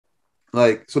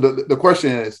Like, so the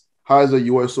question is, how is the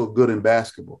U.S. so good in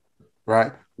basketball,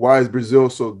 right? Why is Brazil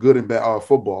so good in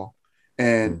football?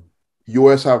 And Mm.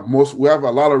 U.S. we have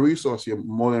a lot of resources here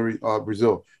more than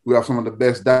Brazil. We have some of the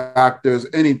best doctors,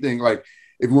 anything like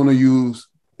if you want to use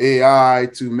AI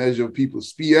to measure people's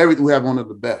speed, everything we have one of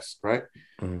the best, right?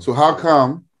 Mm. So how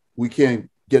come we can't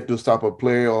get those type of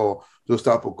player or those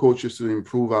type of coaches to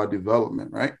improve our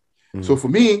development, right? So Mm. for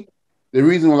me, the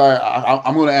reason why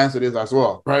I'm going to answer this as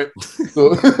well, right?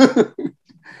 So,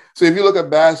 so if you look at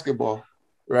basketball,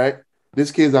 right,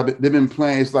 these kids they've been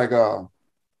playing.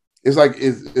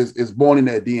 It's born in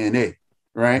their DNA,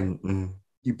 right? Mm. Mm.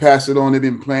 You pass it on. They've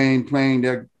been playing.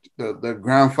 Their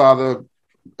grandfather,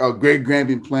 great grand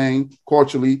been playing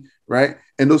culturally, right?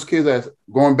 And those kids are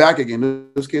going back again.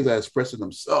 Those kids are expressing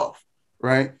themselves,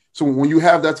 right? So when you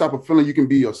have that type of feeling, you can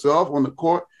be yourself on the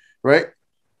court, right?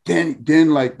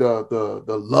 Then like the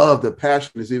love, the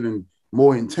passion is even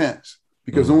more intense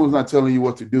because no Mm. one's not telling you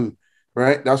what to do,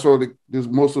 right? That's why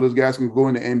most of those guys can go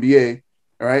in the NBA,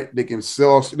 right? They can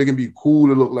sell, they can be cool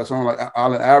to look like someone like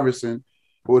Allen Iverson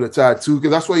with a tattoo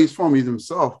because that's where he's from. He's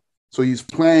himself, so he's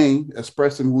playing,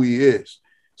 expressing who he is.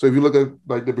 So if you look at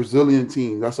like the Brazilian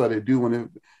team, that's how they do when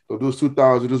those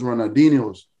 2000s, those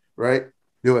Ronaldinho's, right?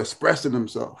 They're expressing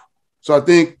themselves. So I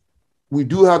think we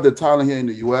do have the talent here in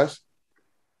the U.S.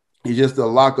 It's just a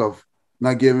lack of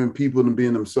not giving people to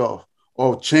being themselves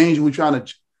or change. We're trying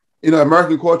to,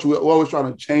 American culture, we're always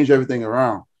trying to change everything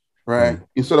around, right? Mm.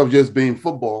 Instead of just being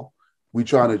football, we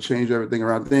trying to change everything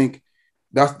around. I think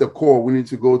that's the core. We need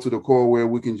to go to the core where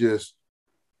we can just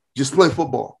play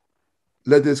football.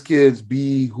 Let these kids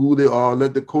be who they are.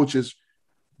 Let the coaches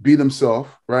be themselves,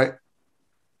 right?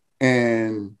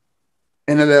 And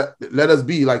let us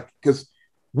be like because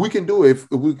we can do it if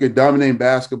we could dominate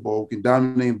basketball, we can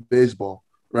dominate baseball,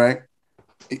 right?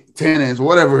 Tennis,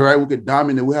 whatever, right? We could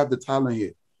dominate. We have the talent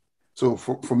here. So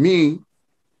for me,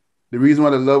 the reason why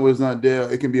the level is not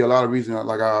there, it can be a lot of reasons.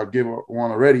 Like I'll give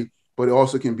one already, but it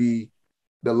also can be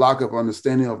the lack of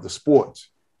understanding of the sports,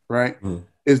 right? Mm.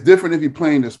 It's different if you're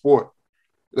playing the sport,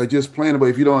 like just playing it, but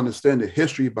if you don't understand the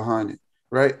history behind it,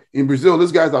 right? In Brazil,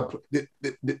 these guys are,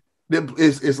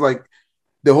 it's like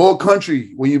the whole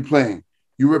country when you're playing.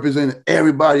 You represent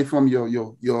everybody from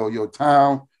your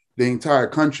town, the entire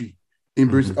country.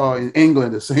 Mm. In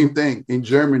England, the same thing. In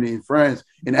Germany, in France,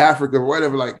 in Africa,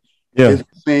 whatever. Like Yeah. it's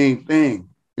the same thing.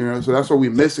 So that's what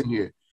we're So, missing here.